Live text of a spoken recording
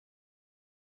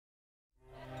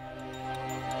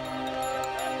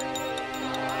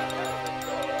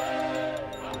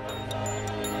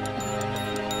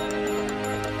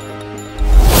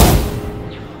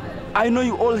I know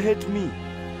you all hate me,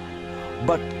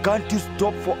 but can't you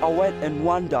stop for a while and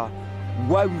wonder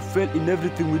why we fail in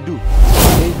everything we do?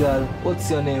 Hey girl,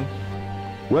 what's your name?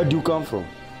 Where do you come from?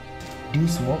 Do you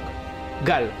smoke?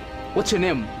 Girl, what's your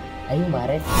name? Are you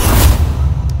married?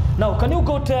 Now, can you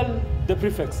go tell the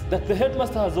prefects that the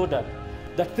headmaster has ordered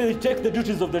that they take the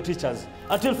duties of the teachers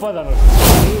until further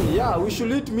notice? Yeah, we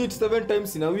should eat meat 7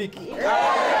 times in a week.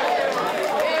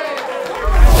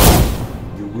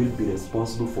 You will be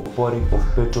responsible for pouring of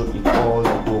petrol in all the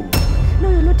homes. No,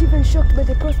 you're not even shocked by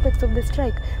the prospects of the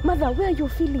strike. Mother, where are your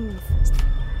feelings?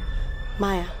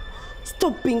 Maya,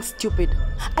 stop being stupid.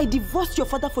 I divorced your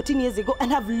father 14 years ago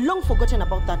and have long forgotten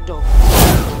about that dog.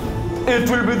 It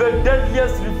will be the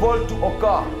deadliest revolt to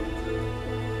occur,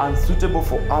 unsuitable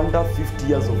for under 50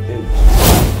 years of age.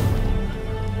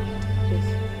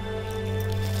 Please.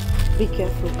 Be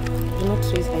careful. Do not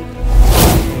raise eyebrows.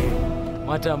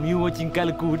 Madam, you watching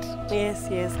Calcut? Yes.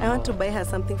 I want to buy her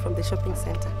something from the shopping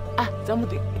center.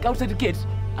 Something outside the gate?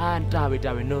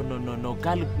 No.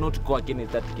 Calc not go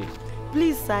against that gate.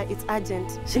 Please, sir, it's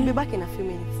urgent. She'll be back in a few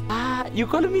minutes. You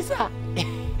call me sir?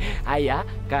 Aya,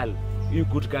 Cal, you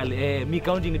could call me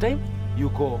counting time. You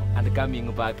go and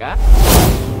coming back,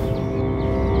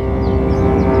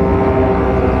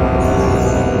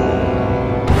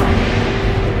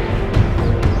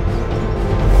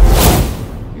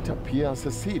 It appears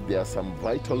as if there are some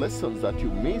vital lessons that you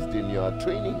missed in your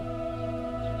training.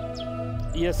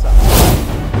 Yes, sir.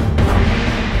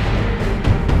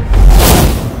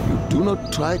 You do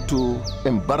not try to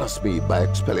embarrass me by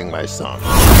expelling my son.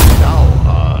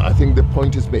 Now, I think the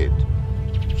point is made.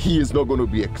 He is not going to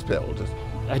be expelled.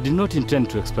 I did not intend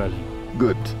to expel him.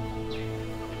 Good.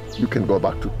 You can go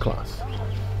back to class.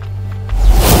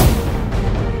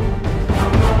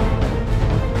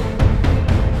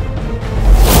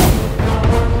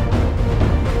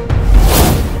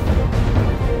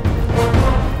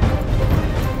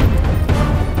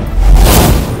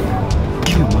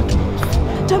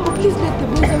 Tambo, please let the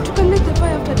boys out. You can let the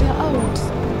fire after they're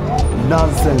out.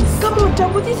 Nonsense. Come on,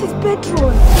 Tambo, this is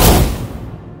petrol.